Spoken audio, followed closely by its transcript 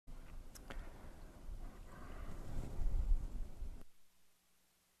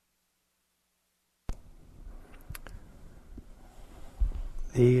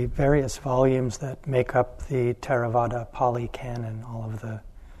the various volumes that make up the Theravada Pali Cannon, all of the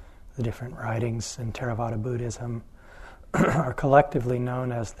different writings in Theravada Buddhism, are collectively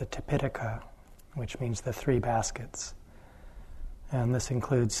known as the Tipitaka, which means the three baskets. And this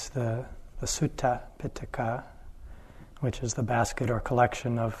includes the Sutta Pitaka, which is the basket or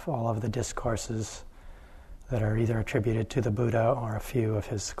collection of all of the discourses that are either attributed to the Buddha or a few of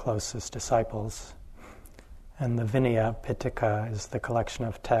his closest disciples. And the Vinaya Pitaka is the collection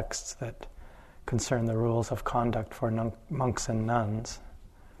of texts that concern the rules of conduct for monks and nuns.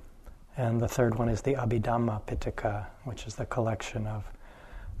 And the third one is the Abhidhamma Pitaka, which is the collection of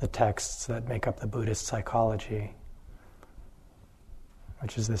the texts that make up the Buddhist psychology,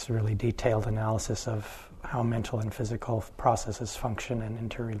 which is this really detailed analysis of how mental and physical processes function and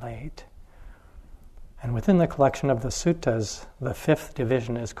interrelate. And within the collection of the suttas, the fifth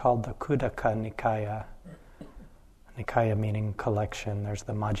division is called the Khuddaka Nikaya. Nikaya meaning collection. There's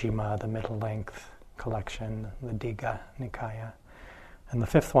the Majjhima, the middle length collection, the Digha Nikaya. And the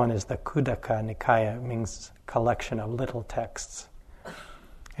fifth one is the Khuddaka Nikaya, it means collection of little texts.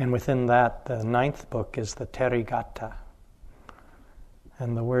 And within that, the ninth book is the Therigatha.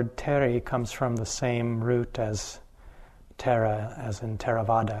 And the word Theri comes from the same root as Thera, as in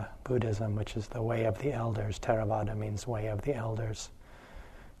Theravada Buddhism, which is the way of the elders. Theravada means way of the elders.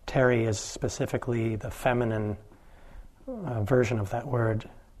 Theri is specifically the feminine version of that word.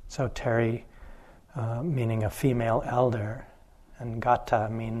 So Theri meaning a female elder, and Gatha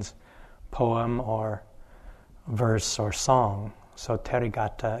means poem or verse or song. So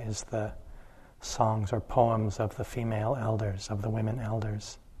Therigatha is the songs or poems of the female elders, of the women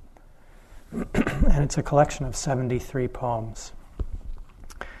elders. And it's a collection of 73 poems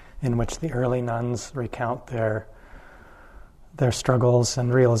in which the early nuns recount their struggles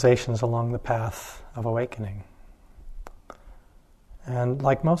and realizations along the path of awakening. And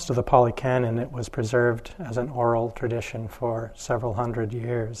like most of the Pali Canon, it was preserved as an oral tradition for several hundred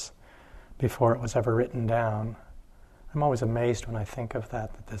years before it was ever written down. I'm always amazed when I think of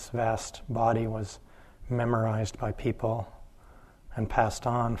that this vast body was memorized by people and passed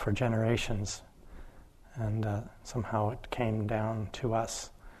on for generations. And somehow it came down to us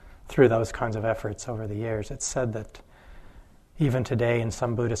through those kinds of efforts over the years. It's said that even today in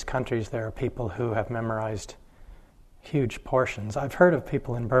some Buddhist countries there are people who have memorized huge portions. I've heard of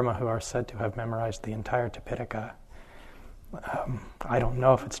people in Burma who are said to have memorized the entire Tipitaka. I don't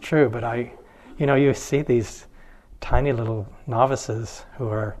know if it's true, but you see these tiny little novices who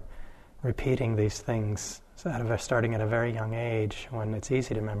are repeating these things starting at a very young age when it's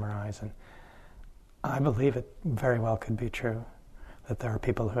easy to memorize. And I believe it very well could be true that there are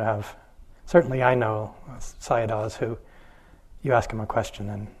people who have, certainly I know sayadaws who you ask them a question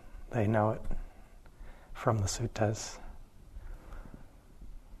and they know it from the suttas.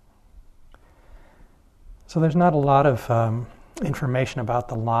 So there's not a lot of information about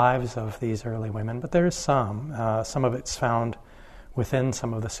the lives of these early women, but there is some. Some of it's found within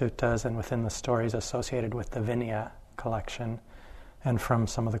some of the suttas and within the stories associated with the Vinaya collection and from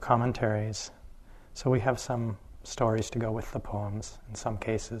some of the commentaries. So we have some stories to go with the poems in some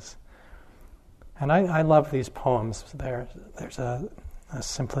cases. And I love these poems. There's a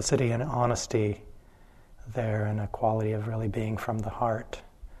simplicity and honesty there and a quality of really being from the heart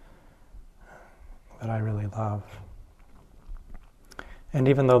that I really love. And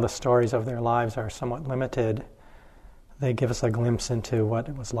even though the stories of their lives are somewhat limited, they give us a glimpse into what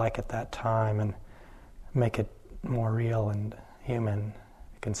it was like at that time and make it more real and human.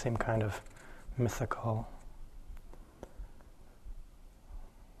 It can seem kind of mythical.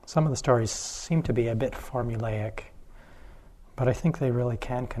 Some of the stories seem to be a bit formulaic, but I think they really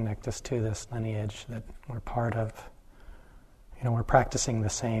can connect us to this lineage that we're part of. We're practicing the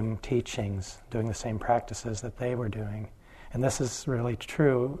same teachings, doing the same practices that they were doing. And this is really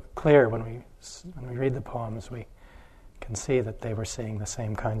clear when we read the poems. We can see that they were seeing the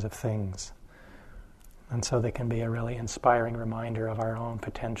same kinds of things. And so they can be a really inspiring reminder of our own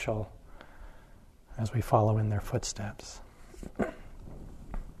potential as we follow in their footsteps.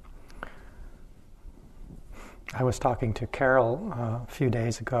 I was talking to Carol a few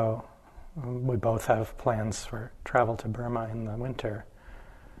days ago. We both have plans for travel to Burma in the winter,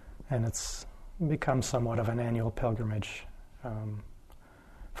 and it's become somewhat of an annual pilgrimage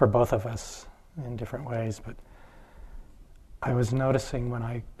for both of us in different ways. But I was noticing when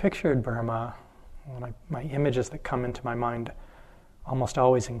I pictured Burma, my images that come into my mind almost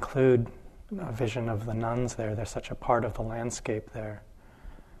always include a vision of the nuns there. They're such a part of the landscape there.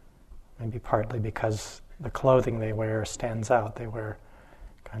 Maybe partly because the clothing they wear stands out. They wear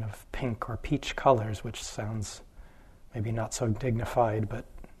kind of pink or peach colors, which sounds maybe not so dignified, but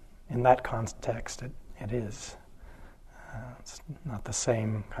in that context it is. It's not the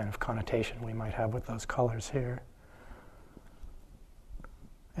same kind of connotation we might have with those colors here.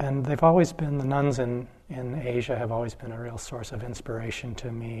 And they've always been, the nuns in Asia have always been a real source of inspiration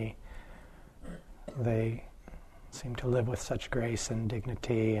to me. They seem to live with such grace and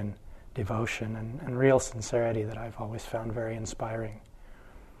dignity and devotion and real sincerity that I've always found very inspiring.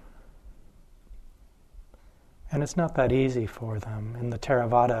 And it's not that easy for them. In the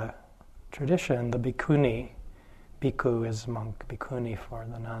Theravada tradition, the bhikkhu is monk, bhikkhuni for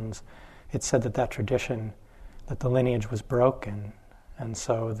the nuns. It's said that tradition, that the lineage was broken, and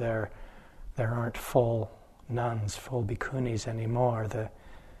so there aren't full nuns, full bhikkhunis anymore. The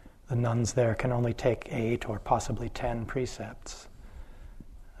nuns there can only take 8 or possibly 10 precepts.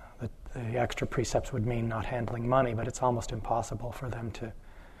 The extra precepts would mean not handling money, but it's almost impossible for them to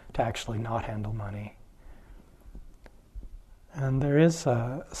actually not handle money. And there is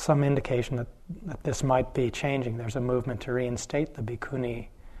some indication that this might be changing. There's a movement to reinstate the bhikkhuni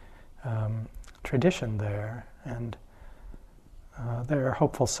tradition there, and there are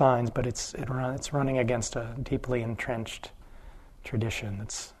hopeful signs, but it's running against a deeply entrenched tradition.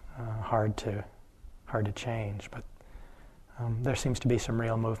 It's hard to change, but there seems to be some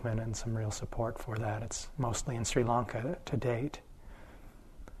real movement and some real support for that. It's mostly in Sri Lanka to date.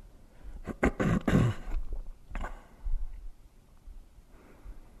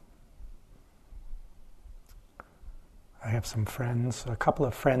 I have some friends, a couple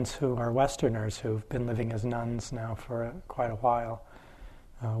of friends who are Westerners who've been living as nuns now for quite a while.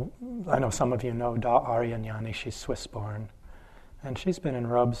 I know some of you know Aryanyani, she's Swiss-born, and she's been in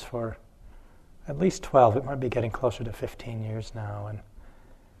robes for at least 12, it might be getting closer to 15 years now, and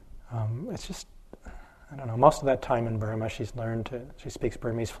it's just, I don't know, most of that time in Burma she speaks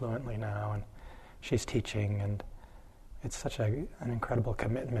Burmese fluently now, and she's teaching, and it's such an incredible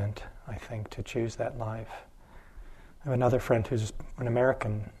commitment, I think, to choose that life. I have another friend who's an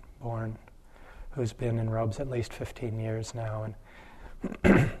American-born, who's been in robes at least 15 years now,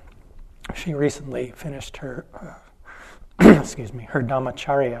 and she recently finished her, her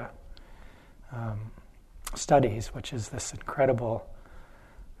Dhammacharya studies, which is this incredible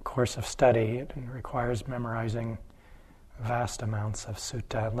course of study. It requires memorizing vast amounts of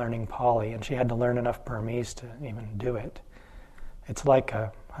sutta, learning Pali, and she had to learn enough Burmese to even do it. It's like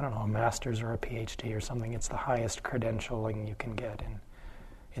a master's or a PhD or something. It's the highest credentialing you can get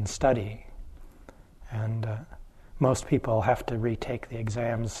in study. And most people have to retake the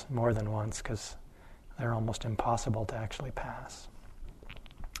exams more than once because they're almost impossible to actually pass.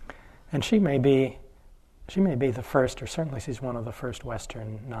 And she may be the first, or certainly she's one of the first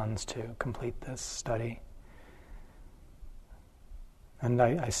Western nuns to complete this study. And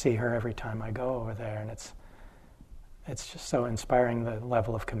I see her every time I go over there, and it's just so inspiring, the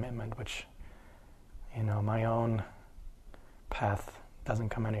level of commitment, which, my own path doesn't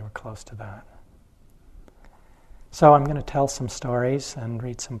come anywhere close to that. So I'm going to tell some stories and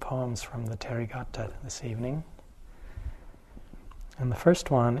read some poems from the Therigatha this evening. And the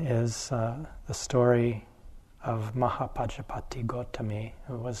first one is the story of Mahapajapati Gotami,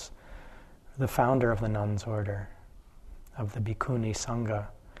 who was the founder of the nuns' order, of the Bhikkhuni Sangha.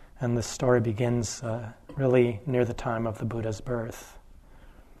 And this story begins really near the time of the Buddha's birth.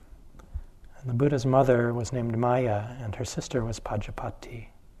 And the Buddha's mother was named Maya, and her sister was Pajapati.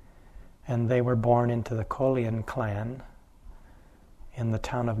 And they were born into the Kolian clan in the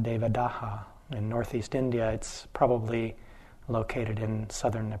town of Therigatha in northeast India. It's probably located in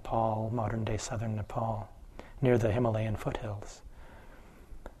southern Nepal, modern-day southern Nepal, near the Himalayan foothills.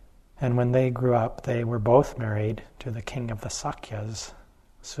 And when they grew up, they were both married to the king of the Sakyas,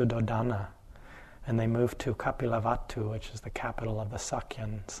 Suddhodana, and they moved to Kapilavatthu, which is the capital of the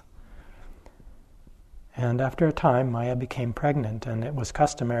Sakyans. And after a time, Maya became pregnant, and it was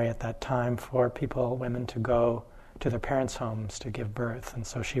customary at that time for women to go to their parents' homes to give birth, and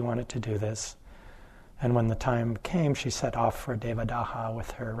so she wanted to do this. And when the time came, she set off for Devadaha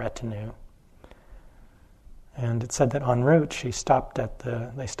with her retinue. And it said that en route, they stopped at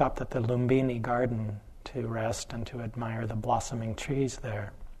the Lumbini garden to rest and to admire the blossoming trees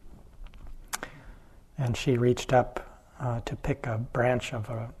there. And she reached up to pick a branch of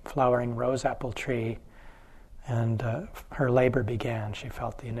a flowering rose apple tree, and her labor began. She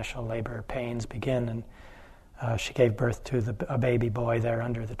felt the initial labor pains begin, and she gave birth to a baby boy there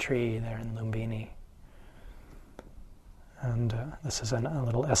under the tree there in Lumbini. And this is a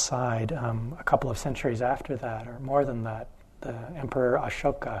little aside. A couple of centuries after that, or more than that, the Emperor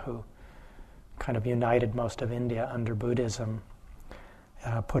Ashoka, who kind of united most of India under Buddhism,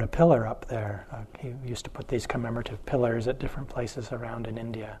 put a pillar up there. He used to put these commemorative pillars at different places around in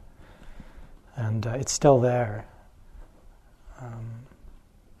India. And it's still there.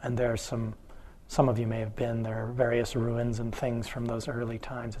 And there are some of you may have been, there are various ruins and things from those early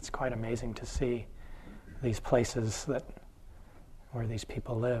times. It's quite amazing to see these places where these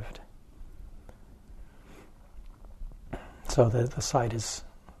people lived. So the site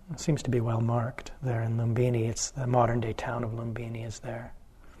seems to be well marked there in Lumbini. It's the modern-day town of Lumbini is there.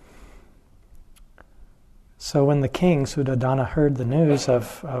 So when the king, Suddhodana, heard the news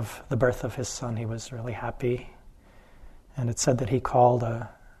of the birth of his son, he was really happy. And it said that he called a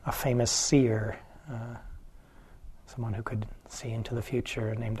famous seer, someone who could see into the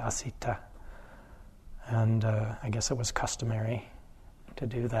future, named Asita. And I guess it was customary to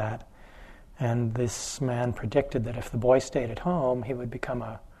do that. And this man predicted that if the boy stayed at home, he would become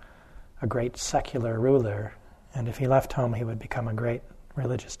a great secular ruler. And if he left home, he would become a great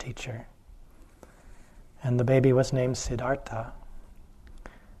religious teacher. And the baby was named Siddhartha,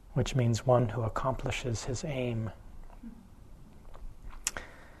 which means one who accomplishes his aim.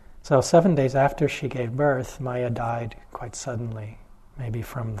 So 7 days after she gave birth, Maya died quite suddenly, maybe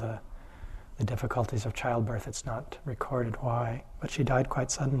from the difficulties of childbirth. It's not recorded why, but she died quite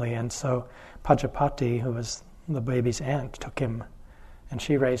suddenly. And so Pajapati, who was the baby's aunt, took him, and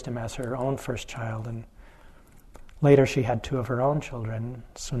she raised him as her own first child. And later she had 2 of her own children.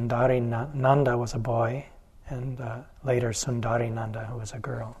 Sundari Nanda was a boy, and later Sundari Nanda, who was a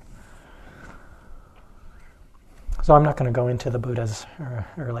girl. So I'm not going to go into the Buddha's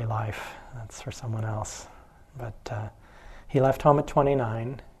early life. That's for someone else. But he left home at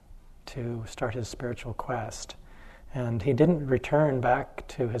 29 to start his spiritual quest. And he didn't return back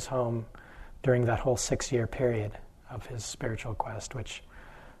to his home during that whole 6-year period of his spiritual quest, which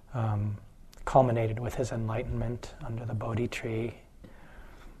culminated with his enlightenment under the Bodhi tree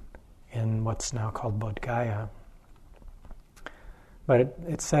in what's now called Bodh Gaya. But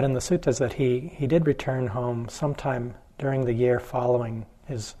it's said in the suttas that he did return home sometime during the year following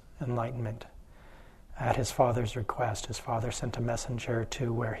his enlightenment. At his father's request, his father sent a messenger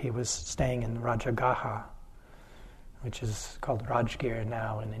to where he was staying in Rajagaha, which is called Rajgir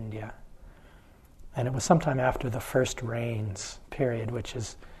now in India. And it was sometime after the first rains period, which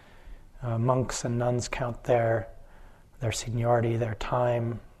is monks and nuns count their seniority, their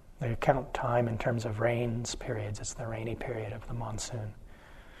time. They count time in terms of rains periods. It's the rainy period of the monsoon.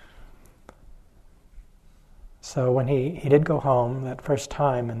 So when he did go home that first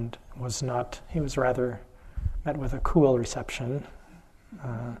time and he was rather met with a cool reception.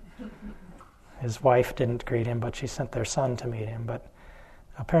 His wife didn't greet him, but she sent their son to meet him. But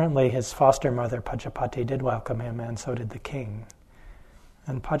apparently his foster mother, Pajapati, did welcome him, and so did the king.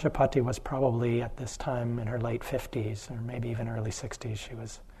 And Pajapati was probably at this time in her late 50s, or maybe even early 60s. She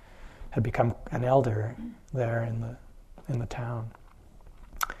had become an elder there in the town.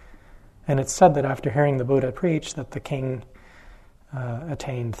 And it's said that after hearing the Buddha preach, that the king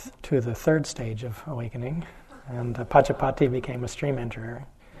attained to the 3rd stage of awakening, and Pajapati became a stream enterer.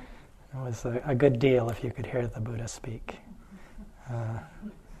 It was a good deal if you could hear the Buddha speak.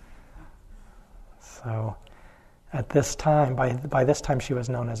 So at this time, by this time she was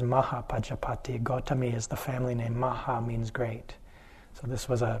known as Maha Pajapati. Gautami is the family name. Maha means great. So this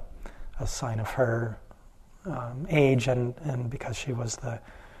was a sign of her age, and because she was the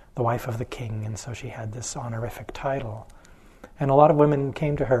wife of the king, and so she had this honorific title. And a lot of women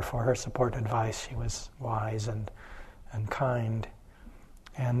came to her for her support and advice. She was wise and kind.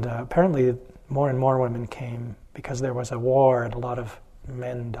 And apparently more and more women came because there was a war and a lot of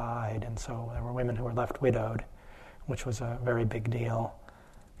men died, and so there were women who were left widowed, which was a very big deal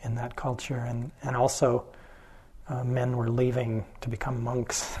in that culture. And also men were leaving to become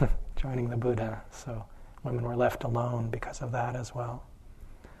monks, joining the Buddha. So women were left alone because of that as well.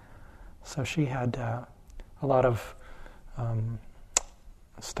 So she had a lot of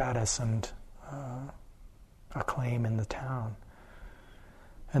status and acclaim in the town.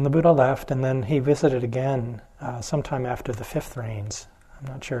 And the Buddha left, and then he visited again sometime after the 5th rains. I'm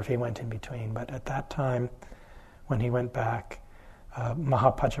not sure if he went in between, but at that time, when he went back,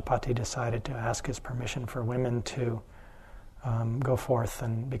 Mahapajapati decided to ask his permission for women to go forth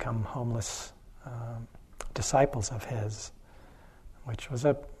and become homeless disciples of his, which was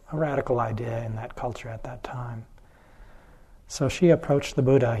a radical idea in that culture at that time. So she approached the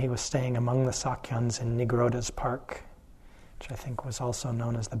Buddha. He was staying among the Sakyans in Nigrodha's park, which I think was also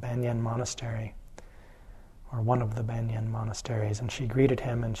known as the Banyan Monastery, or one of the Banyan monasteries. And she greeted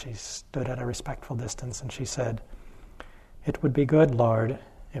him, and she stood at a respectful distance, and she said, "It would be good, Lord,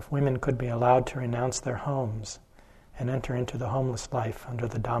 if women could be allowed to renounce their homes and enter into the homeless life under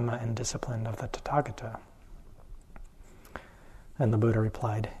the Dhamma and discipline of the Tathagata. And the Buddha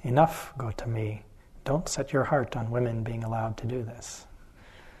replied, "Enough, Gotami. Don't set your heart on women being allowed to do this."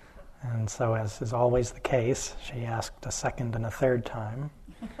 And so, as is always the case, she asked a second and a third time,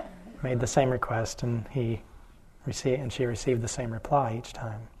 made the same request, and she received the same reply each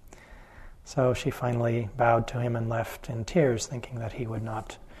time. So she finally bowed to him and left in tears, thinking that he would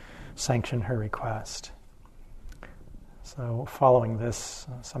not sanction her request. So following this,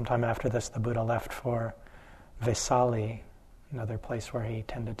 sometime after this, the Buddha left for Vesali, another place where he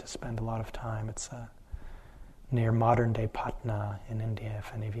tended to spend a lot of time. It's near modern-day Patna in India,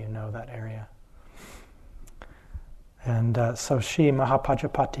 if any of you know that area. And so she,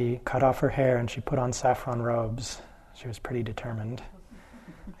 Mahapajapati, cut off her hair and she put on saffron robes. She was pretty determined.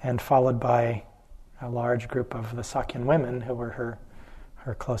 And followed by a large group of the Sakyan women who were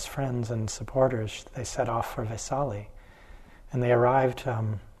her close friends and supporters, they set off for Vesali. And they arrived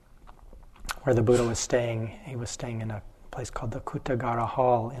where the Buddha was staying. He was staying in a place called the Kutagara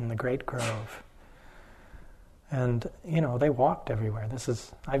Hall in the Great Grove. And, they walked everywhere.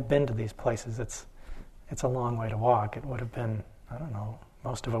 I've been to these places. It's a long way to walk. It would have been,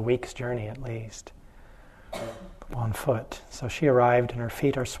 most of a week's journey at least, on foot. So she arrived and her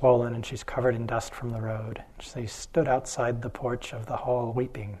feet are swollen and she's covered in dust from the road. She stood outside the porch of the hall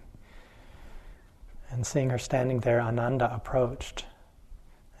weeping. And seeing her standing there, Ananda approached.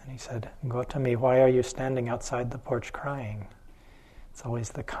 And he said, "Gotami, why are you standing outside the porch crying?" It's always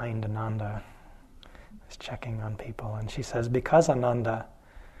the kind Ananda who's checking on people. And she says, "Because, Ananda,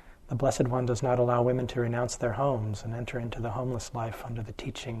 the Blessed One does not allow women to renounce their homes and enter into the homeless life under the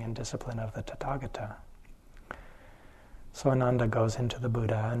teaching and discipline of the Tathagata." So Ananda goes into the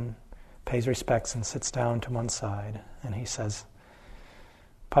Buddha and pays respects and sits down to one side. And he says,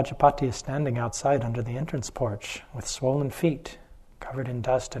 "Pajapati is standing outside under the entrance porch with swollen feet, covered in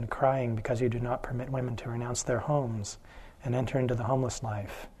dust and crying because you do not permit women to renounce their homes and enter into the homeless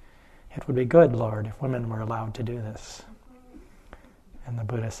life. It would be good, Lord, if women were allowed to do this." And the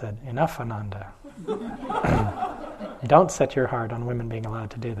Buddha said, "Enough, Ananda. Don't set your heart on women being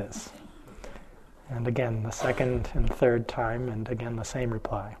allowed to do this." And again, the second and third time, and again the same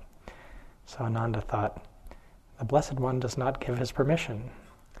reply. So Ananda thought, the Blessed One does not give his permission.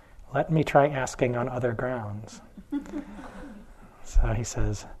 Let me try asking on other grounds. So he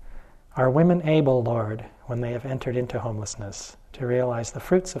says, "Are women able, Lord, when they have entered into homelessness, to realize the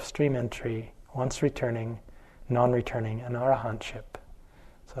fruits of stream entry, once returning, non-returning, and arahantship?"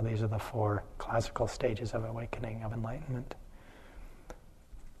 So these are the 4 classical stages of awakening, of enlightenment.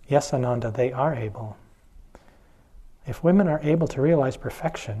 "Yes, Ananda, they are able. If women are able to realize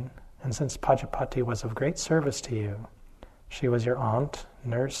perfection, and since Pajapati was of great service to you, she was your aunt,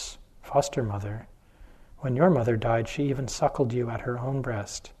 nurse, foster mother. When your mother died, she even suckled you at her own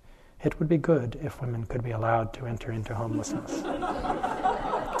breast. It would be good if women could be allowed to enter into homelessness."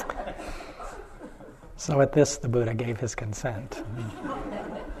 So at this, the Buddha gave his consent.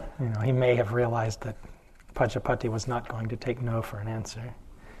 He may have realized that Pajapati was not going to take no for an answer.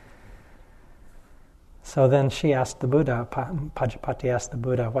 So then she asked the Buddha, Pajapati asked the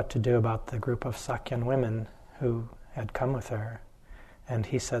Buddha what to do about the group of Sakyan women who had come with her. And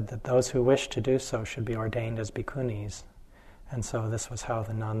he said that those who wished to do so should be ordained as bhikkhunis. And so this was how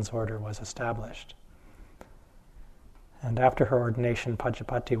the nuns' order was established. And after her ordination,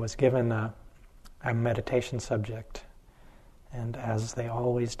 Pajapati was given a meditation subject. And as they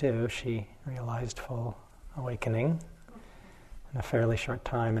always do, she realized full awakening in a fairly short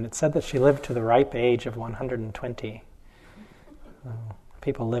time. And it said that she lived to the ripe age of 120.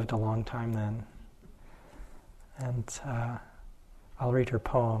 People lived a long time then. And I'll read her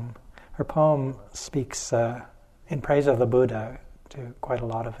poem. Her poem speaks in praise of the Buddha, to quite a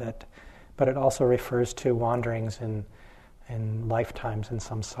lot of it, but it also refers to wanderings in lifetimes in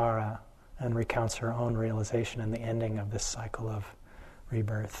samsara and recounts her own realization and the ending of this cycle of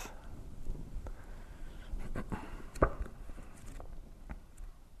rebirth.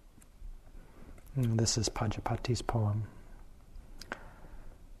 And this is Pajapati's poem.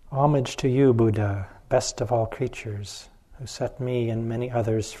 Homage to you, Buddha, best of all creatures, who set me and many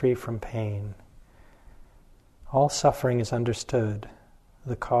others free from pain. All suffering is understood,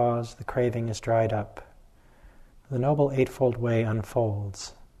 the cause, the craving is dried up. The Noble Eightfold Way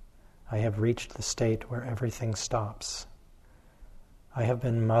unfolds. I have reached the state where everything stops. I have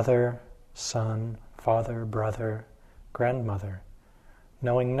been mother, son, father, brother, grandmother.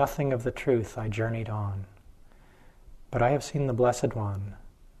 Knowing nothing of the truth, I journeyed on. But I have seen the Blessed One.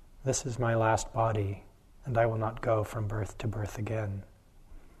 This is my last body, and I will not go from birth to birth again.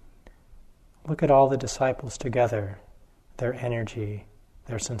 Look at all the disciples together, their energy,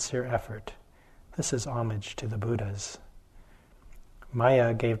 their sincere effort. This is homage to the Buddhas.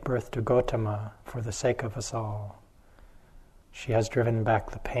 Maya gave birth to Gautama for the sake of us all. She has driven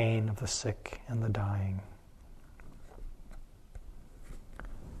back the pain of the sick and the dying.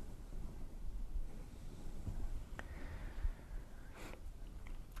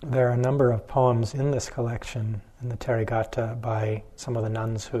 There are a number of poems in this collection, in the Therigatha, by some of the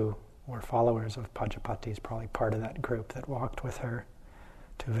nuns who were followers of Pajapati's, probably part of that group that walked with her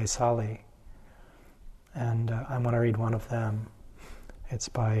to Vesali. And I want to read one of them. It's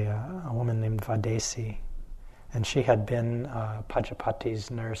by a woman named Vadesi, and she had been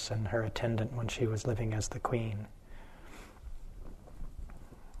Pajapati's nurse and her attendant when she was living as the queen.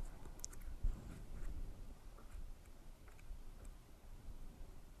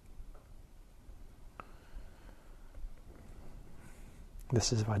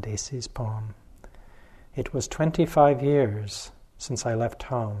 This is Vadesi's poem. It was 25 years since I left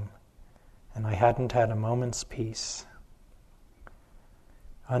home, and I hadn't had a moment's peace.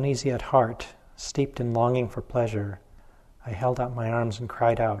 Uneasy at heart, steeped in longing for pleasure, I held out my arms and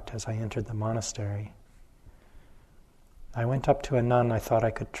cried out as I entered the monastery. I went up to a nun I thought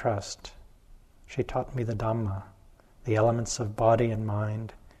I could trust. She taught me the Dhamma, the elements of body and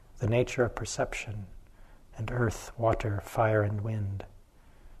mind, the nature of perception, and earth, water, fire, and wind.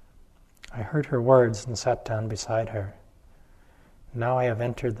 I heard her words and sat down beside her. Now I have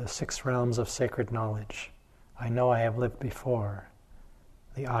entered the 6 realms of sacred knowledge. I know I have lived before.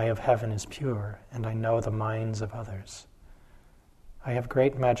 The eye of heaven is pure, and I know the minds of others. I have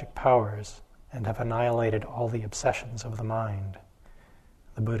great magic powers, and have annihilated all the obsessions of the mind.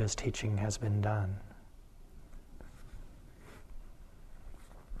 The Buddha's teaching has been done.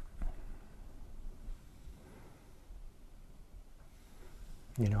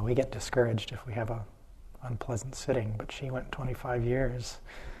 You know, we get discouraged if we have a unpleasant sitting, but she went 25 years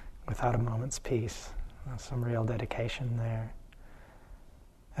without a moment's peace. There's some real dedication there.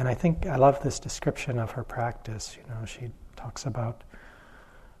 And I think I love this description of her practice. You know, she talks about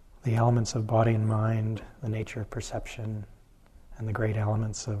the elements of body and mind, the nature of perception, and the great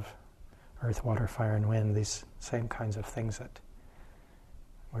elements of earth, water, fire, and wind, these same kinds of things that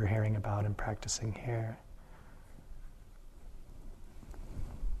we're hearing about and practicing here.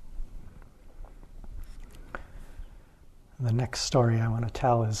 The next story I want to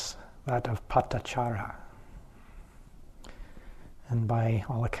tell is that of Patachara. And by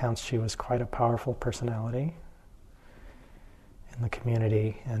all accounts, she was quite a powerful personality in the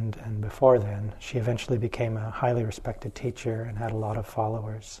community, and before then, she eventually became a highly respected teacher and had a lot of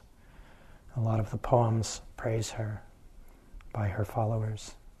followers. A lot of the poems praise her by her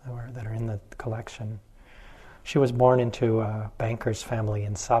followers that are in the collection. She was born into a banker's family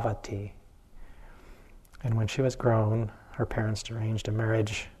in Savatthi, and when she was grown, her parents arranged a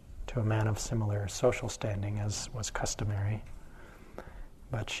marriage to a man of similar social standing as was customary.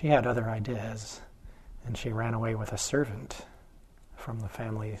 But she had other ideas, and she ran away with a servant from the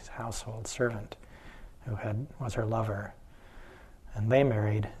family's household, servant who was her lover. And they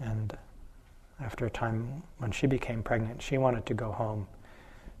married, and after a time when she became pregnant, she wanted to go home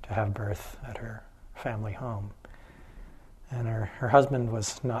to have birth at her family home. And her husband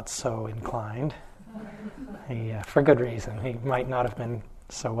was not so inclined. For good reason. He might not have been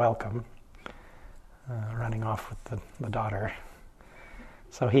so welcome, running off with the daughter.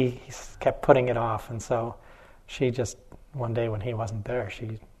 So he kept putting it off, and so she just, one day when he wasn't there,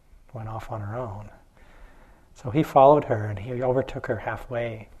 she went off on her own. So he followed her, and he overtook her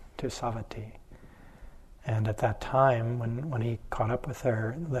halfway to Savatthi. And at that time, when he caught up with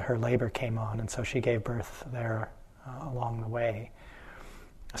her, her labor came on, and so she gave birth there along the way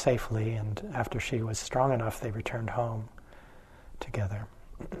safely, and after she was strong enough, they returned home together.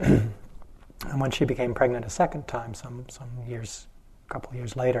 And when she became pregnant a second time, a couple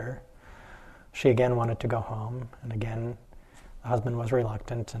years later, she again wanted to go home, and again the husband was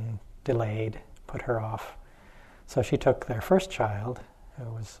reluctant and delayed, put her off. So she took their first child,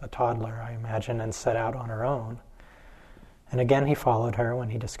 who was a toddler, I imagine, and set out on her own. And again he followed her when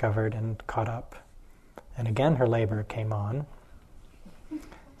he discovered and caught up. And again her labor came on.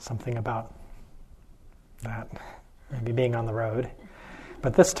 Something about that, maybe being on the road.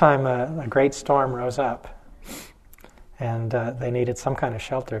 But this time a great storm rose up, and they needed some kind of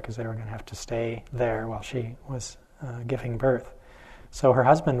shelter because they were going to have to stay there while she was giving birth. So her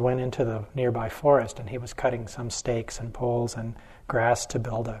husband went into the nearby forest, and he was cutting some stakes and poles and grass to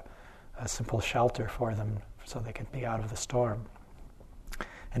build a simple shelter for them so they could be out of the storm.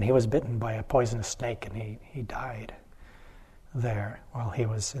 And he was bitten by a poisonous snake, and he died there while he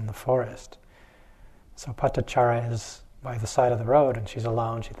was in the forest. So Patachara is by the side of the road and she's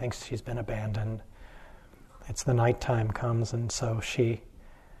alone. She thinks she's been abandoned. It's the nighttime comes, and so she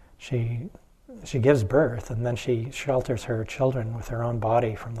gives birth, and then she shelters her children with her own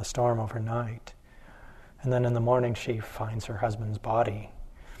body from the storm overnight. And then in the morning she finds her husband's body.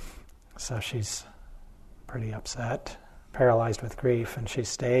 So she's pretty upset, paralyzed with grief, and she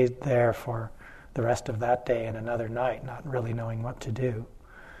stayed there for the rest of that day and another night, not really knowing what to do.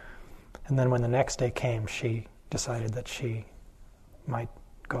 And then when the next day came, she decided that she might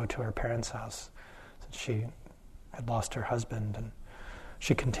go to her parents' house. She had lost her husband, and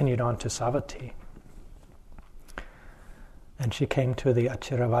she continued on to Savatthi. And she came to the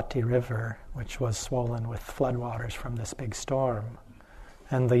Achiravati River, which was swollen with floodwaters from this big storm.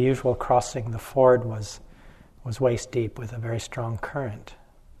 And the usual crossing, the ford, was waist deep with a very strong current.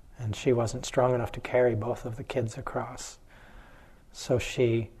 And she wasn't strong enough to carry both of the kids across. So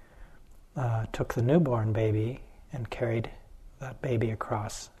she took the newborn baby and carried him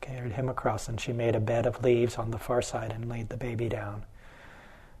across, and she made a bed of leaves on the far side and laid the baby down.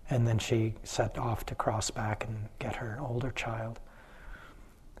 And then she set off to cross back and get her older child.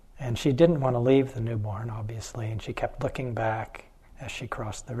 And she didn't want to leave the newborn, obviously, and she kept looking back as she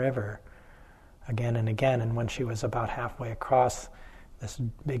crossed the river again and again. And when she was about halfway across, this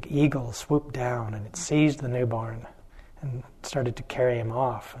big eagle swooped down and it seized the newborn and started to carry him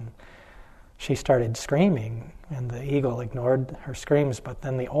off. And she started screaming, and the eagle ignored her screams, but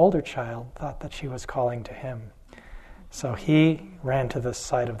then the older child thought that she was calling to him. So he ran to the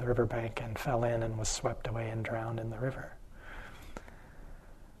side of the riverbank and fell in and was swept away and drowned in the river.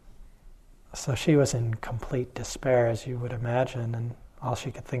 So she was in complete despair, as you would imagine, and all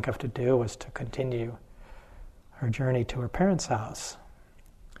she could think of to do was to continue her journey to her parents' house.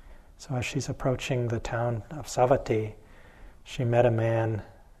 So as she's approaching the town of Savatthi, she met a man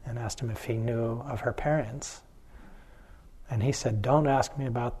and asked him if he knew of her parents. And he said, "Don't ask me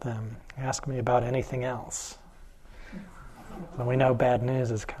about them. Ask me about anything else." So we know bad news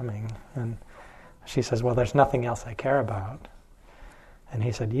is coming. And she says, "Well, there's nothing else I care about." And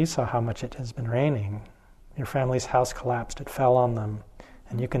he said, "You saw how much it has been raining. Your family's house collapsed. It fell on them.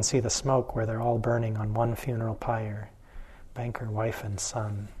 And you can see the smoke where they're all burning on one funeral pyre. Banker, wife, and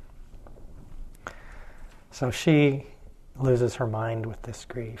son." So she loses her mind with this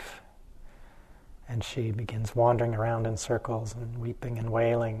grief. And she begins wandering around in circles and weeping and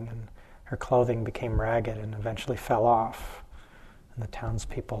wailing, and her clothing became ragged and eventually fell off. And the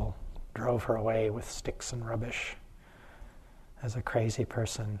townspeople drove her away with sticks and rubbish as a crazy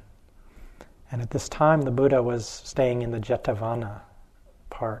person. And at this time, the Buddha was staying in the Jetavana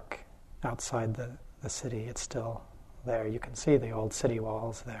park outside the city. It's still there. You can see the old city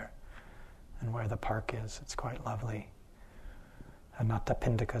walls there and where the park is. It's quite lovely.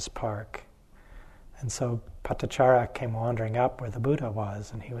 Anathapindika's park. And so Patachara came wandering up where the Buddha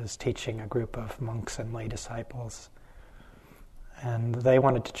was, and he was teaching a group of monks and lay disciples. And they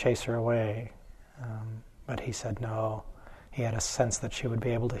wanted to chase her away, but he said no. He had a sense that she would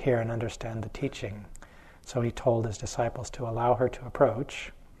be able to hear and understand the teaching. So he told his disciples to allow her to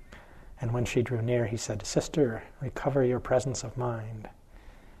approach. And when she drew near, he said, "Sister, recover your presence of mind."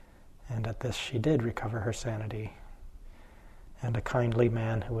 And at this she did recover her sanity. And a kindly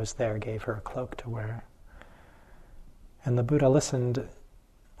man who was there gave her a cloak to wear. And the Buddha listened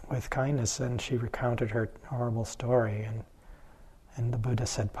with kindness, and she recounted her horrible story. And the Buddha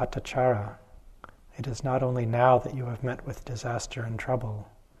said, "Patachara, it is not only now that you have met with disaster and trouble.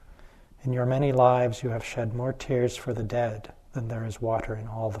 In your many lives you have shed more tears for the dead than there is water in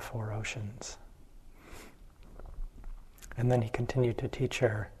all the 4 oceans." And then he continued to teach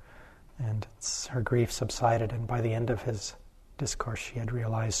her, and her grief subsided, and by the end of his discourse she had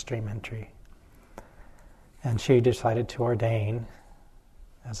realized stream entry. And she decided to ordain,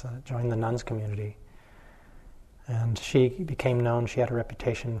 join the nuns community. And she became known, she had a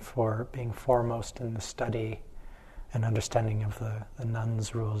reputation for being foremost in the study and understanding of the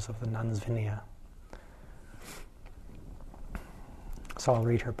nuns' rules, of the nuns' vinaya. So I'll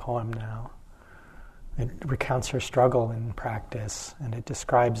read her poem now. It recounts her struggle in practice, and it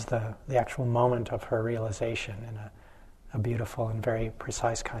describes the actual moment of her realization in a beautiful and very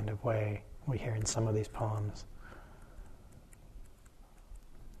precise kind of way we hear in some of these poems.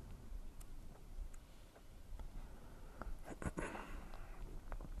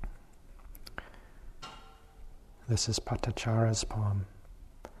 This is Patachara's poem.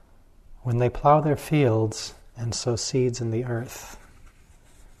 When they plow their fields and sow seeds in the earth,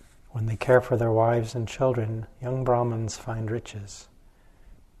 when they care for their wives and children, young Brahmins find riches.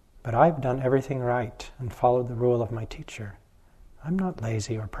 But I've done everything right and followed the rule of my teacher. I'm not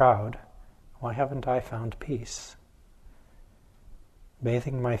lazy or proud. why haven't I found peace?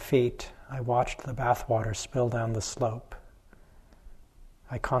 Bathing my feet, I watched the bathwater spill down the slope.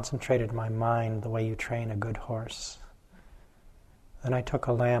 I concentrated my mind the way you train a good horse. Then I took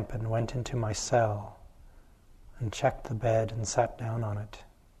a lamp and went into my cell and checked the bed and sat down on it.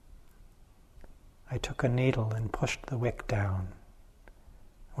 I took a needle and pushed the wick down.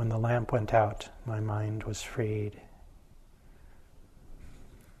 When the lamp went out, my mind was freed.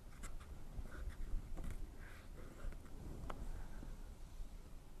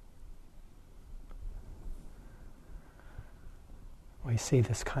 We see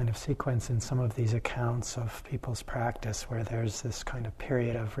this kind of sequence in some of these accounts of people's practice where there's this kind of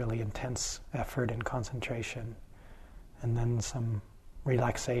period of really intense effort and concentration, and then some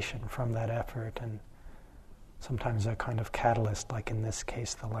relaxation from that effort, and sometimes a kind of catalyst, like in this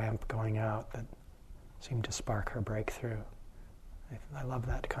case the lamp going out, that seemed to spark her breakthrough. I love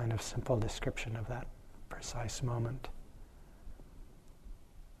that kind of simple description of that precise moment.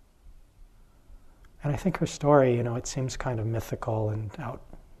 And I think her story, it seems kind of mythical and a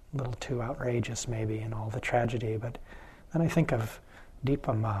little too outrageous maybe in all the tragedy, but then I think of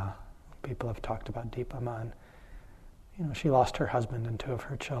Dipa Ma. People have talked about Dipa Ma, and she lost her husband and 2 of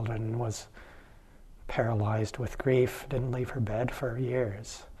her children and was paralyzed with grief, didn't leave her bed for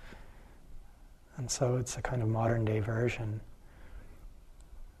years. And so it's a kind of modern day version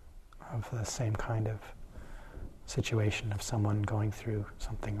of the same kind of situation of someone going through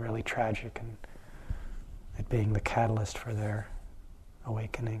something really tragic and it being the catalyst for their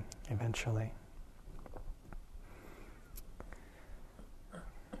awakening eventually.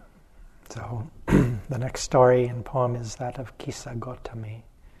 So the next story and poem is that of Kisa Gotami.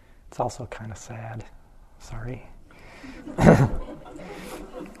 It's also kind of sad. Sorry.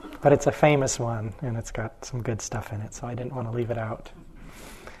 But it's a famous one, and it's got some good stuff in it, so I didn't want to leave it out.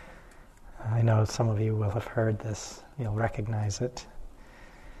 I know some of you will have heard this. You'll recognize it.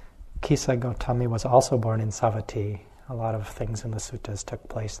 Kisa Gotami was also born in Savatthi. A lot of things in the suttas took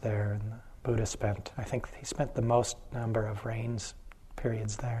place there, and the Buddha I think he spent the most number of reigns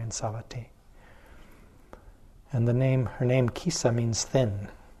periods there in Savatthi. And her name Kisa means thin.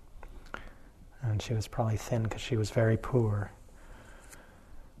 And she was probably thin because she was very poor.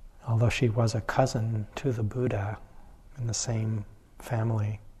 Although she was a cousin to the Buddha in the same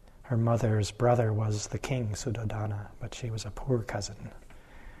family, her mother's brother was the king, Suddhodana, but she was a poor cousin.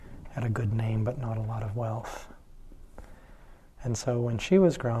 Had a good name, but not a lot of wealth. And so when she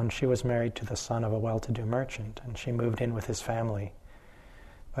was grown, she was married to the son of a well-to-do merchant, and she moved in with his family.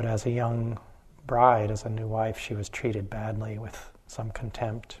 But as a young bride, as a new wife, she was treated badly with some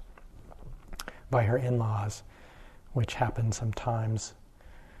contempt by her in-laws, which happened sometimes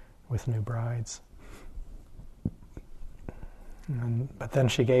with new brides. But then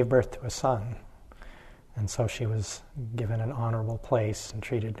she gave birth to a son, and so she was given an honorable place and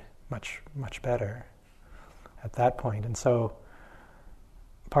treated much, much better at that point. And so,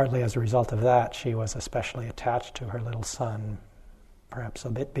 partly as a result of that, she was especially attached to her little son, perhaps a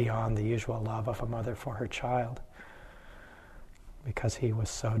bit beyond the usual love of a mother for her child, because he was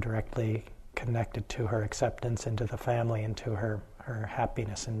so directly connected to her acceptance into the family and to her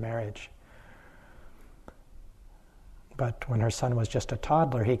happiness in marriage. But when her son was just a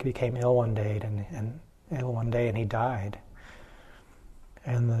toddler, he became ill one day, and he died.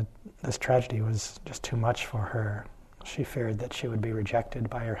 And this tragedy was just too much for her. She feared that she would be rejected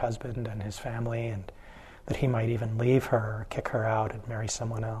by her husband and his family, and that he might even leave her or kick her out and marry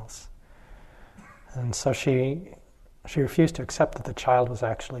someone else. And so she refused to accept that the child was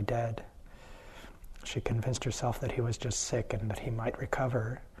actually dead. She convinced herself that he was just sick and that he might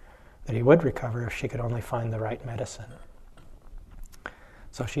recover, that he would recover if she could only find the right medicine.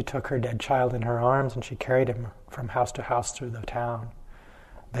 So she took her dead child in her arms and she carried him from house to house through the town,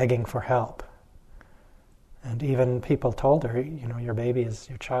 begging for help. And even people told her,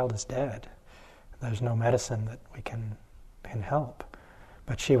 your child is dead. There's no medicine that we can help.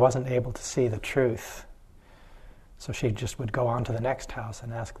 But she wasn't able to see the truth. So she just would go on to the next house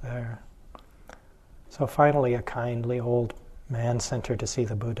and ask there. So finally a kindly old man sent her to see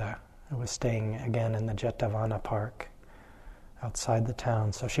the Buddha, who was staying again in the Jetavana park outside the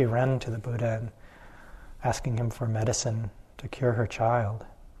town. So she ran to the Buddha and asking him for medicine to cure her child.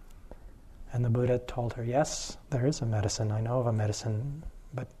 And the Buddha told her, yes, there is a medicine. I know of a medicine,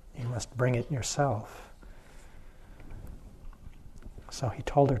 but you must bring it yourself. So he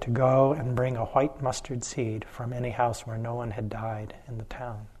told her to go and bring a white mustard seed from any house where no one had died in the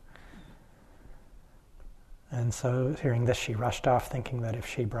town. And so hearing this, she rushed off thinking that if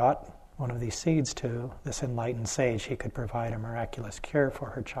she brought one of these seeds to this enlightened sage, he could provide a miraculous cure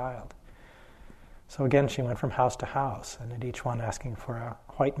for her child. So again, she went from house to house, and at each one asking for a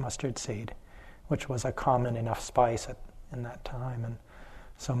white mustard seed, which was a common enough spice in that time. And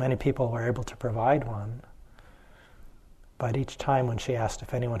so many people were able to provide one. But each time when she asked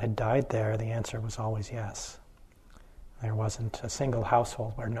if anyone had died there, the answer was always yes. There wasn't a single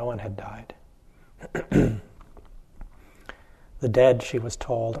household where no one had died. The dead, she was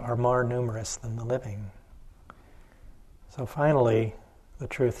told, are more numerous than the living. So finally, the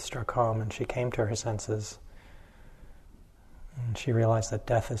truth struck home, and she came to her senses. And she realized that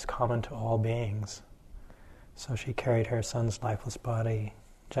death is common to all beings. So she carried her son's lifeless body,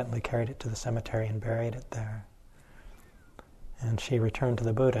 gently carried it to the cemetery and buried it there. And she returned to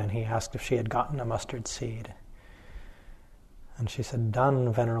the Buddha, and he asked if she had gotten a mustard seed. And she said,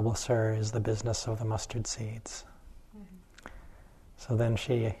 "Done, Venerable Sir, is the business of the mustard seeds." Mm-hmm. So then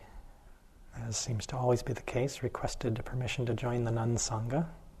she, as seems to always be the case, requested permission to join the Nun Sangha,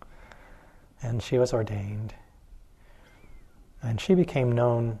 and she was ordained. And she became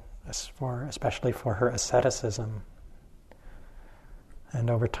known especially for her asceticism. And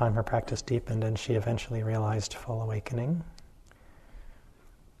over time her practice deepened, and she eventually realized full awakening.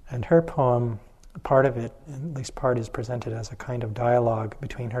 And her poem, part of it, at least part, is presented as a kind of dialogue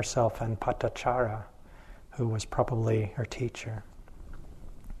between herself and Patachara, who was probably her teacher.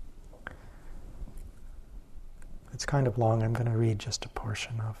 It's kind of long. I'm going to read just a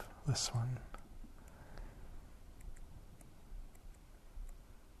portion of this one.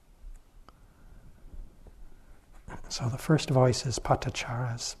 So the first voice is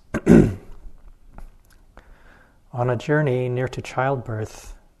Patachara's. On a journey near to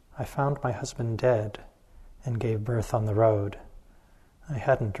childbirth, I found my husband dead and gave birth on the road. I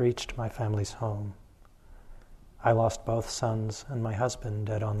hadn't reached my family's home. I lost both sons and my husband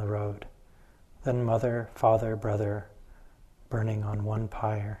dead on the road. Then mother, father, brother, burning on one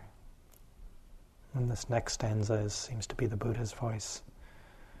pyre. And this next stanza seems to be the Buddha's voice.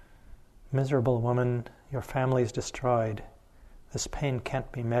 Miserable woman, your family is destroyed. This pain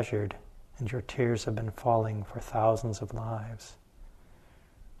can't be measured, and your tears have been falling for thousands of lives.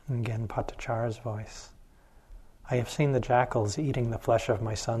 And again, Patachara's voice. I have seen the jackals eating the flesh of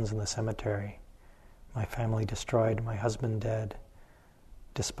my sons in the cemetery. My family destroyed, my husband dead.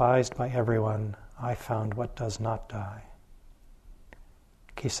 Despised by everyone, I found what does not die.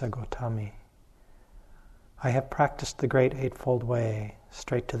 Kisa Gotami. I have practiced the great eightfold way,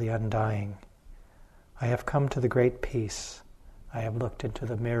 straight to the undying. I have come to the great peace. I have looked into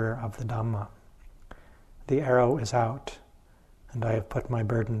the mirror of the Dhamma. The arrow is out, and I have put my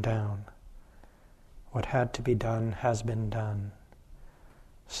burden down. What had to be done has been done.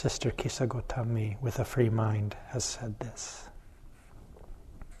 Sister Kisa Gotami, with a free mind, has said this.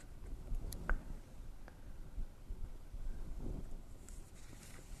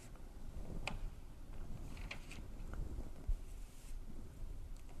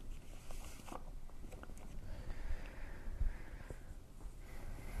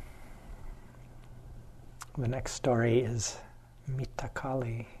 The next story is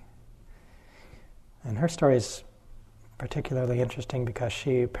Mittakali. And her story is particularly interesting because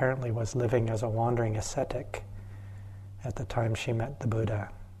she apparently was living as a wandering ascetic at the time she met the Buddha,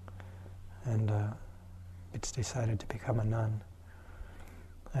 and it's decided to become a nun.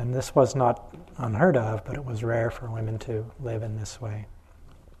 And this was not unheard of, but it was rare for women to live in this way.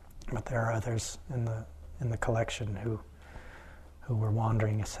 But there are others in the collection who were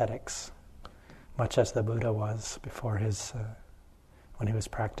wandering ascetics, much as the Buddha was before when he was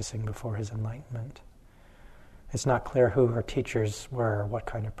practicing before his enlightenment. It's not clear who her teachers were, what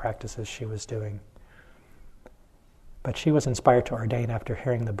kind of practices she was doing. But she was inspired to ordain after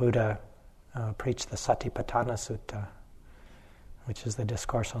hearing the Buddha preach the Satipatthana Sutta, which is the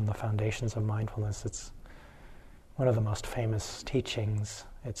discourse on the foundations of mindfulness. It's one of the most famous teachings.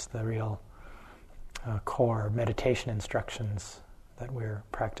 It's the real core meditation instructions that we're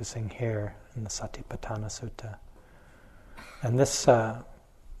practicing here in the Satipatthana Sutta. And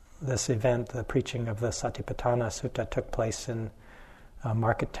this event, the preaching of the Satipatthana Sutta, took place in a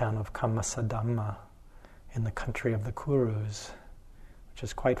market town of Kammasadhamma in the country of the Kurus, which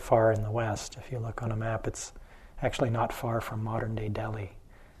is quite far in the west. If you look on a map, it's actually not far from modern-day Delhi.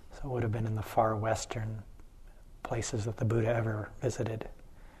 So it would have been in the far western places that the Buddha ever visited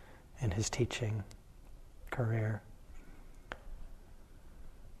in his teaching career.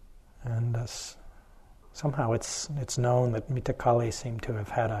 And somehow it's known that Mittakali seemed to have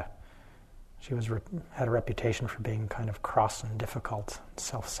had a reputation for being kind of cross and difficult,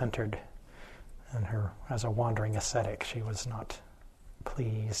 self-centered, and as a wandering ascetic, she was not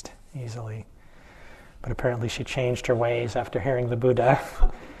pleased easily. But apparently she changed her ways after hearing the Buddha,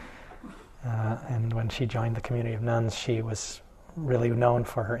 And when she joined the community of nuns, she was really known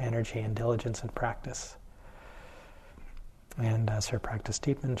for her energy and diligence in practice. And as her practice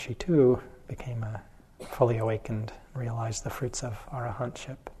deepened, she too became a fully awakened, realized the fruits of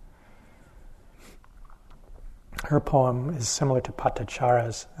arahantship. Her poem is similar to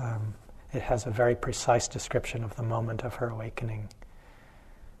Patachara's. It has a very precise description of the moment of her awakening.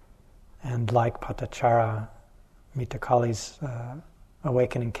 And like Patachara, Mittakali's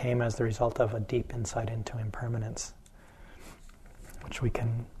awakening came as the result of a deep insight into impermanence, which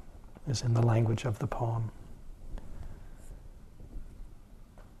is in the language of the poem.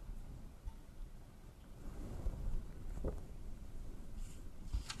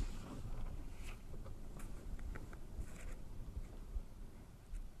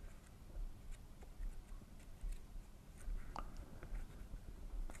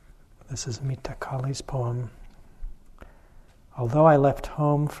 This is Mittakali's poem. Although I left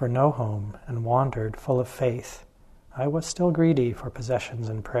home for no home and wandered full of faith, I was still greedy for possessions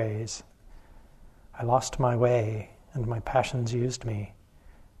and praise. I lost my way, and my passions used me,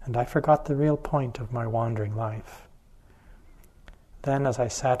 and I forgot the real point of my wandering life. Then, as I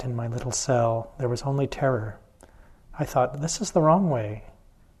sat in my little cell, there was only terror. I thought, this is the wrong way.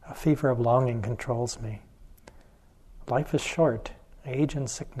 A fever of longing controls me. Life is short. Age and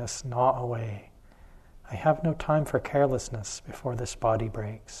sickness gnaw away. I have no time for carelessness before this body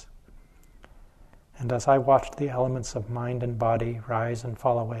breaks. And as I watched the elements of mind and body rise and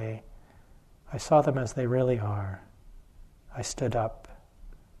fall away, I saw them as they really are. I stood up.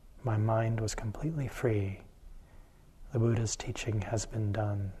 My mind was completely free. The Buddha's teaching has been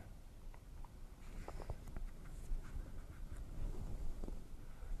done.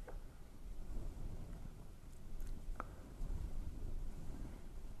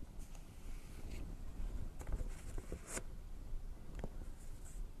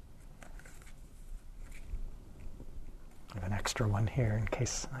 Extra one here in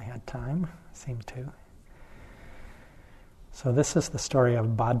case I had time, seem to. So this is the story of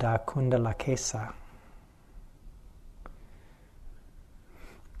Bada Kundalakesa.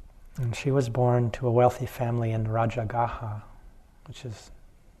 And she was born to a wealthy family in Rajagaha, which is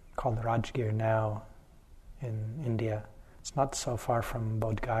called Rajgir now in India. It's not so far from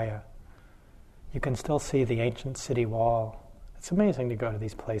Bodh Gaya. You can still see the ancient city wall. It's amazing to go to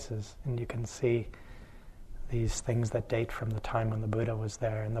these places and you can see these things that date from the time when the Buddha was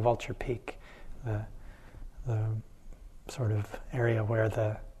there. And the Vulture Peak, the sort of area where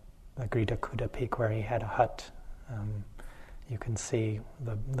the Grita Kuda Peak, where he had a hut, you can see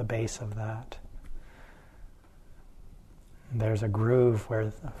the base of that. And there's a groove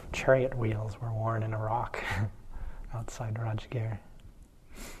where chariot wheels were worn in a rock outside Rajgir.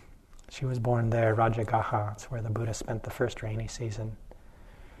 She was born there, Rajagaha. It's where the Buddha spent the first rainy season.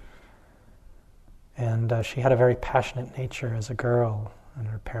 And she had a very passionate nature as a girl, and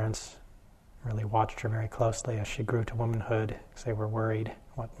her parents really watched her very closely as she grew to womanhood, because they were worried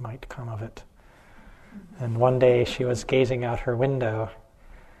what might come of it. And one day she was gazing out her window,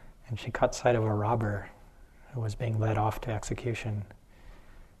 and she caught sight of a robber who was being led off to execution.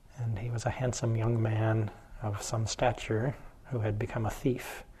 And he was a handsome young man of some stature who had become a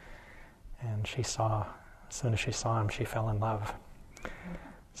thief. And as soon as she saw him, she fell in love.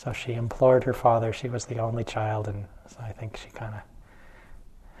 So she implored her father. She was the only child, and so I think she kind of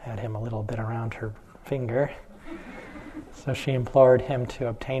had him a little bit around her finger. So she implored him to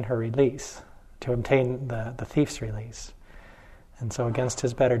obtain her release, to obtain the thief's release. And so against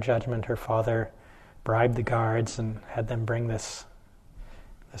his better judgment, her father bribed the guards and had them bring this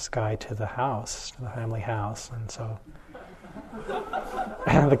guy to the house, to the family house. And so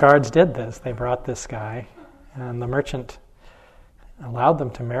the guards did this. They brought this guy, and the merchant allowed them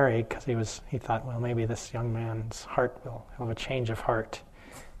to marry because he thought, well, maybe this young man's heart will have a change of heart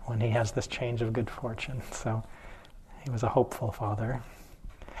when he has this change of good fortune. So he was a hopeful father.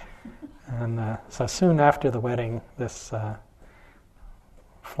 And so soon after the wedding, this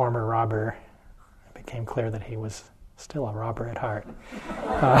former robber, it became clear that he was still a robber at heart.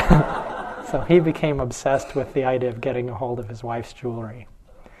 So he became obsessed with the idea of getting a hold of his wife's jewelry.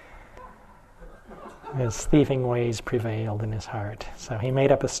 His thieving ways prevailed in his heart. So he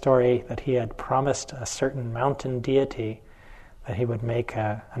made up a story that he had promised a certain mountain deity that he would make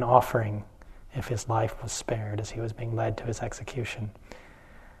an offering if his life was spared as he was being led to his execution.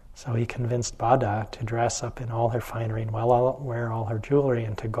 So he convinced Bada to dress up in all her finery and wear all her jewelry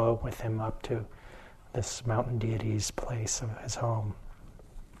and to go with him up to this mountain deity's place of his home.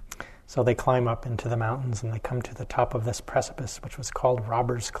 So they climb up into the mountains and they come to the top of this precipice, which was called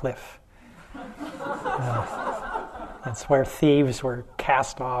Robber's Cliff. It's where thieves were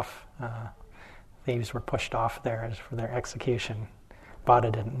cast off. Thieves were pushed off there for their execution.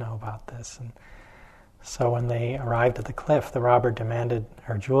 Bada didn't know about this. And so when they arrived at the cliff, the robber demanded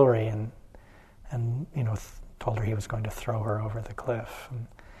her jewelry and told her he was going to throw her over the cliff. And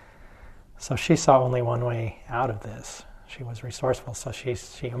so she saw only one way out of this. She was resourceful, so she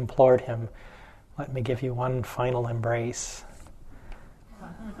implored him, "Let me give you one final embrace."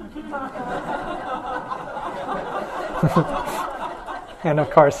 And of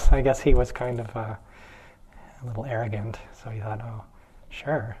course, I guess he was kind of a little arrogant, so he thought, "Oh,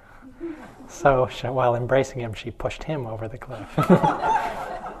 sure." So while embracing him, she pushed him over the cliff.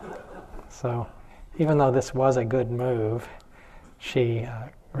 So even though this was a good move, she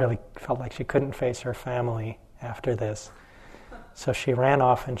really felt like she couldn't face her family after this. So she ran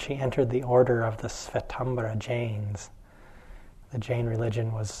off and she entered the order of the Svetambara Jains. The Jain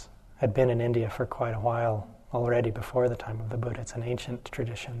religion had been in India for quite a while already before the time of the Buddha. It's an ancient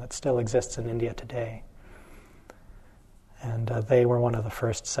tradition that still exists in India today. And they were one of the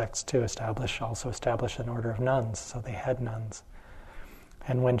first sects to establish an order of nuns, so they had nuns.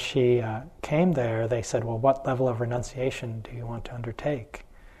 And when she came there, they said, "Well, what level of renunciation do you want to undertake?"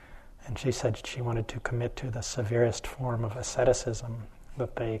 And she said she wanted to commit to the severest form of asceticism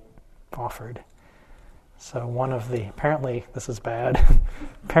that they offered. So apparently this is bad,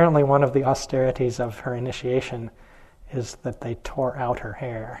 apparently one of the austerities of her initiation is that they tore out her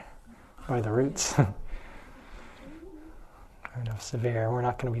hair by the roots. Kind of severe. We're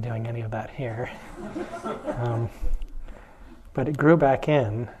not going to be doing any of that here. But it grew back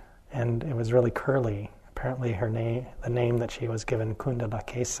in, and it was really curly. Apparently the name that she was given,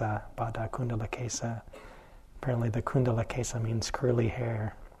 Kundalakesa, Bada Kundalakesa. Apparently the Kundalakesa means curly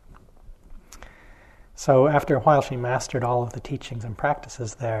hair. So after a while she mastered all of the teachings and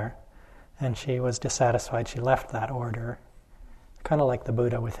practices there, and she was dissatisfied. She left that order. Kind of like the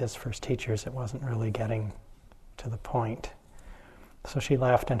Buddha with his first teachers, it wasn't really getting to the point. So she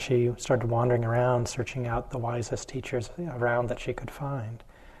left and she started wandering around, searching out the wisest teachers around that she could find.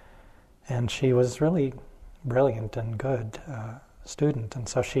 And she was really brilliant and good student, and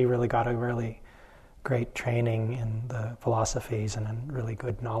so she really got a really great training in the philosophies and a really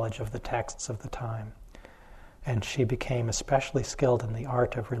good knowledge of the texts of the time. And she became especially skilled in the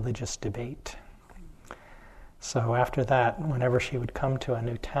art of religious debate. So after that, whenever she would come to a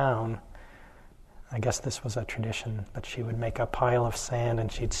new town, I guess this was a tradition, but she would make a pile of sand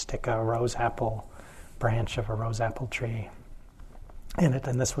and she'd stick a rose apple branch of a rose apple tree in it,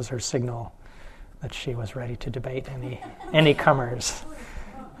 and this was her signal that she was ready to debate any comers.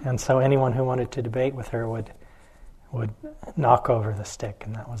 And so anyone who wanted to debate with her would knock over the stick,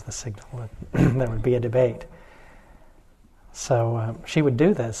 and that was the signal that there would be a debate. So she would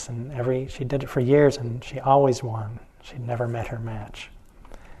do this, and she did it for years, and she always won. She'd never met her match.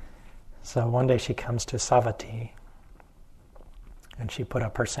 So one day she comes to Savatthi, and she put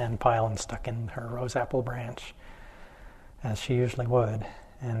up her sand pile and stuck in her rose apple branch, as she usually would.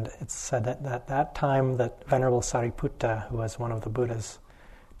 And it's said that at that time that Venerable Sariputta, who was one of the Buddha's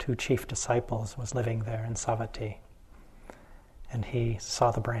two chief disciples, was living there in Savatthi. And he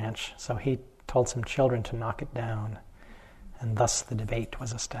saw the branch, so he told some children to knock it down, and thus the debate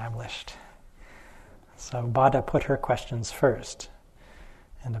was established. So Bada put her questions first,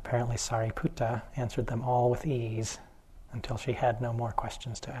 and apparently Sariputta answered them all with ease until she had no more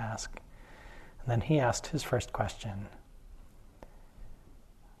questions to ask. And then he asked his first question,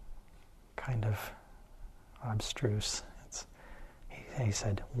 kind of abstruse. He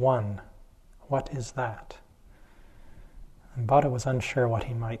said, "One, what is that?" And Bada was unsure what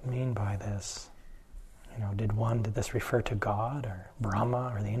he might mean by this. Did this refer to God or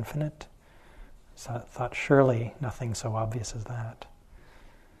Brahma or the infinite? So I thought, surely nothing so obvious as that.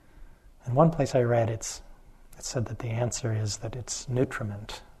 In one place I read, it said that the answer is that it's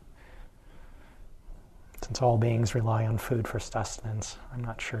nutriment. Since all beings rely on food for sustenance, I'm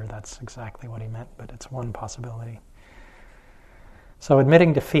not sure that's exactly what he meant, but it's one possibility. So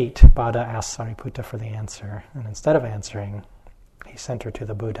admitting defeat, Bada asked Sariputta for the answer, and instead of answering, he sent her to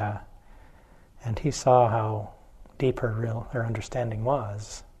the Buddha, and he saw how deep her understanding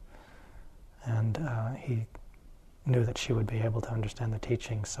was, and he knew that she would be able to understand the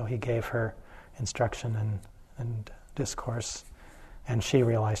teachings, so he gave her instruction and discourse, and she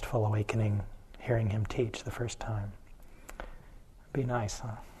realized full awakening hearing him teach the first time. Be nice,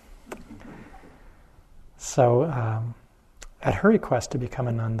 huh? So, at her request to become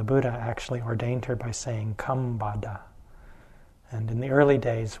a nun, the Buddha actually ordained her by saying, "Come, Bada." And in the early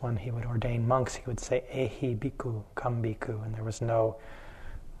days, when he would ordain monks, he would say, "Ehi bhikkhu, come bhikkhu," and there was no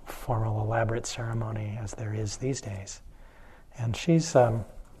formal, elaborate ceremony as there is these days. And she's,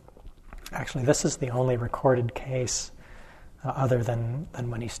 actually this is the only recorded case other than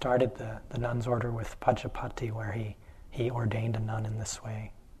when he started the nuns' order with Pajapati, where he ordained a nun in this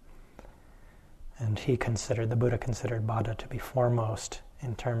way. And the Buddha considered Bada to be foremost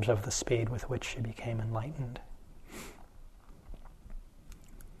in terms of the speed with which she became enlightened.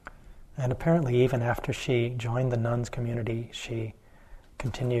 And apparently even after she joined the nuns' community, she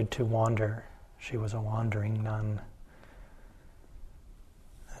continued to wander. She was a wandering nun.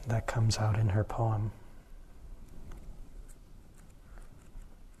 And that comes out in her poem.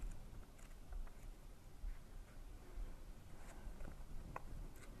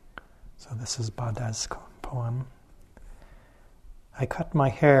 So this is Bada's poem. I cut my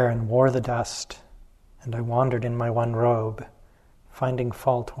hair and wore the dust, and I wandered in my one robe, finding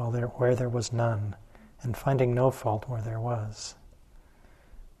fault where there was none, and finding no fault where there was.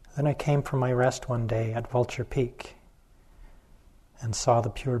 Then I came from my rest one day at Vulture Peak, and saw the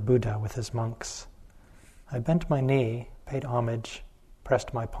pure Buddha with his monks. I bent my knee, paid homage,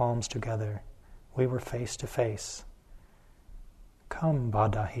 pressed my palms together. We were face to face. Come,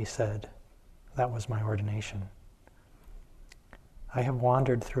 Bada, he said. That was my ordination. I have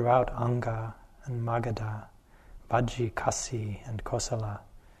wandered throughout Anga and Magadha, Bhaji, Kasi, and Kosala.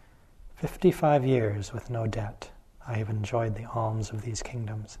 55 years with no debt, I have enjoyed the alms of these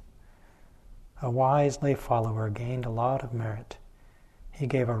kingdoms. A wise lay follower gained a lot of merit. He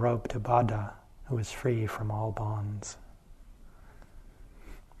gave a robe to Bada, who is free from all bonds.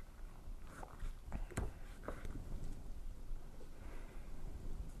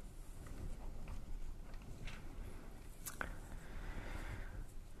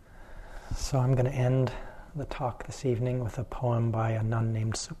 So I'm going to end the talk this evening with a poem by a nun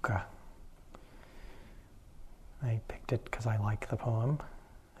named Sukha. I picked it because I like the poem,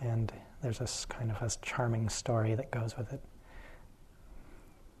 and there's this kind of a charming story that goes with it.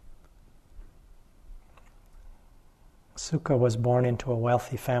 Sukha was born into a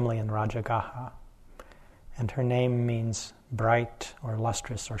wealthy family in Rajagaha, and her name means bright or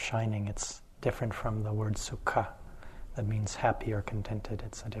lustrous or shining. It's different from the word Sukha. That means happy or contented.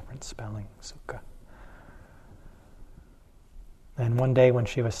 It's a different spelling, Sukha. And one day when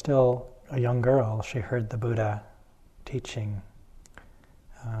she was still a young girl, she heard the Buddha teaching,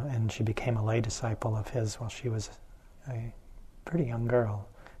 and she became a lay disciple of his while she was a pretty young girl.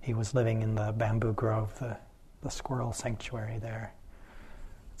 He was living in the bamboo grove, the squirrel sanctuary there.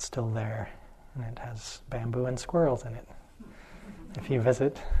 It's still there, and it has bamboo and squirrels in it. If you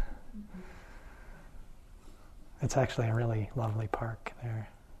visit, it's actually a really lovely park there,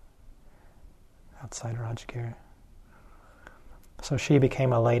 outside Rajgir. So she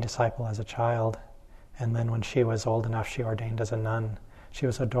became a lay disciple as a child, and then when she was old enough, she ordained as a nun. She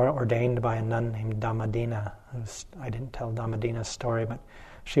was ordained by a nun named Dhammadina. I didn't tell Dhammadina's story, but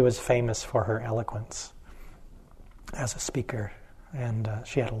she was famous for her eloquence as a speaker, and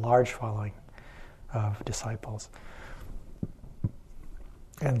she had a large following of disciples.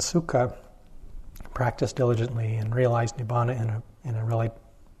 And Sukha practiced diligently and realized Nibbana in a really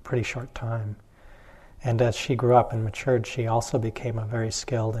pretty short time. And as she grew up and matured, she also became a very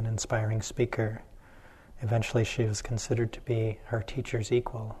skilled and inspiring speaker. Eventually she was considered to be her teacher's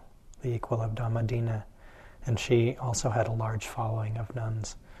equal, the equal of Dhammadina, and she also had a large following of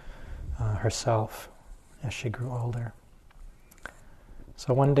nuns herself as she grew older.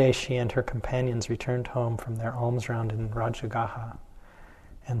 So one day she and her companions returned home from their alms round in Rajagaha,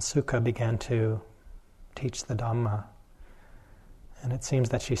 and Sukha began to teach the Dhamma. And it seems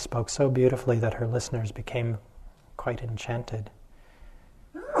that she spoke so beautifully that her listeners became quite enchanted.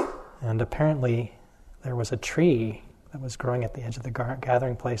 And apparently there was a tree that was growing at the edge of the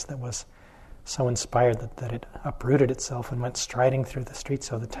gathering place that was so inspired that it uprooted itself and went striding through the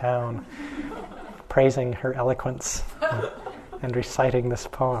streets of the town, praising her eloquence and reciting this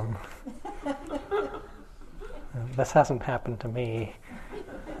poem. This hasn't happened to me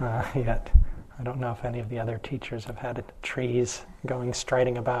yet. I don't know if any of the other teachers have had trees going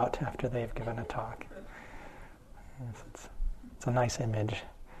striding about after they've given a talk. It's a nice image.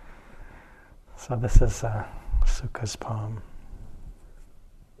 So this is Sukha's poem.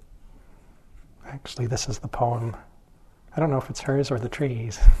 Actually, this is the poem. I don't know if it's hers or the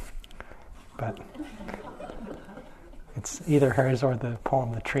trees, but it's either hers or the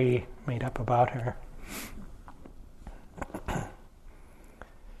poem the tree made up about her.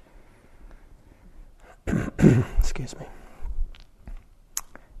 Excuse me.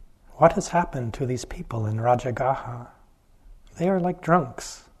 What has happened to these people in Rajagaha? They are like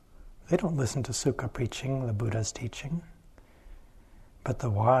drunks. They don't listen to Sukha preaching, the Buddha's teaching. But the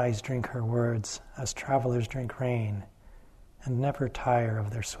wise drink her words as travelers drink rain, and never tire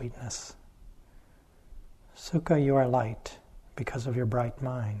of their sweetness. Sukha, you are light because of your bright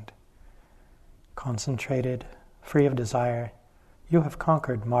mind. Concentrated, free of desire, you have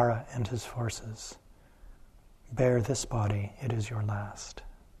conquered Mara and his forces. Bear this body, it is your last.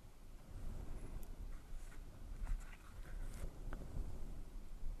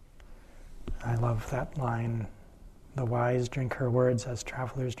 I love that line. The wise drink her words as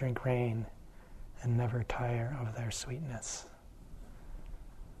travelers drink rain, and never tire of their sweetness.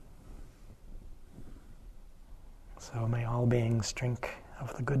 So may all beings drink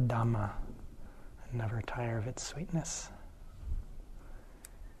of the good Dhamma and never tire of its sweetness.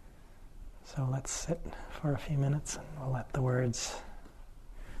 So let's sit for a few minutes and we'll let the words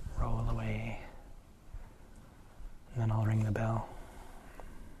roll away. And then I'll ring the bell.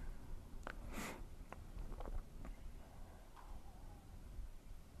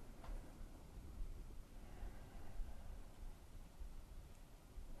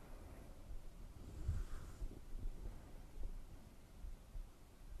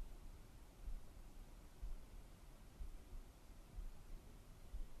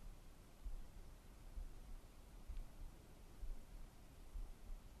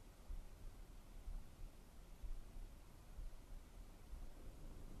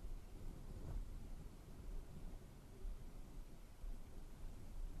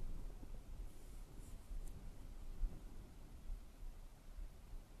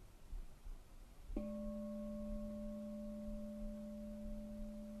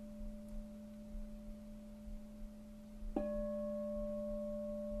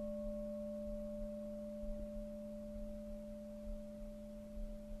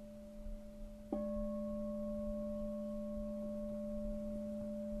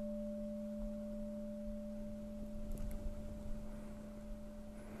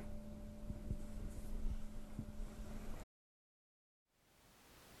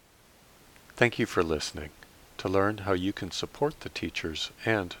 Thank you for listening. To learn how you can support the teachers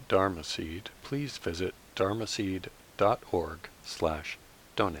and Dharma Seed, please visit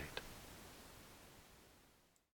dharmaseed.org/donate.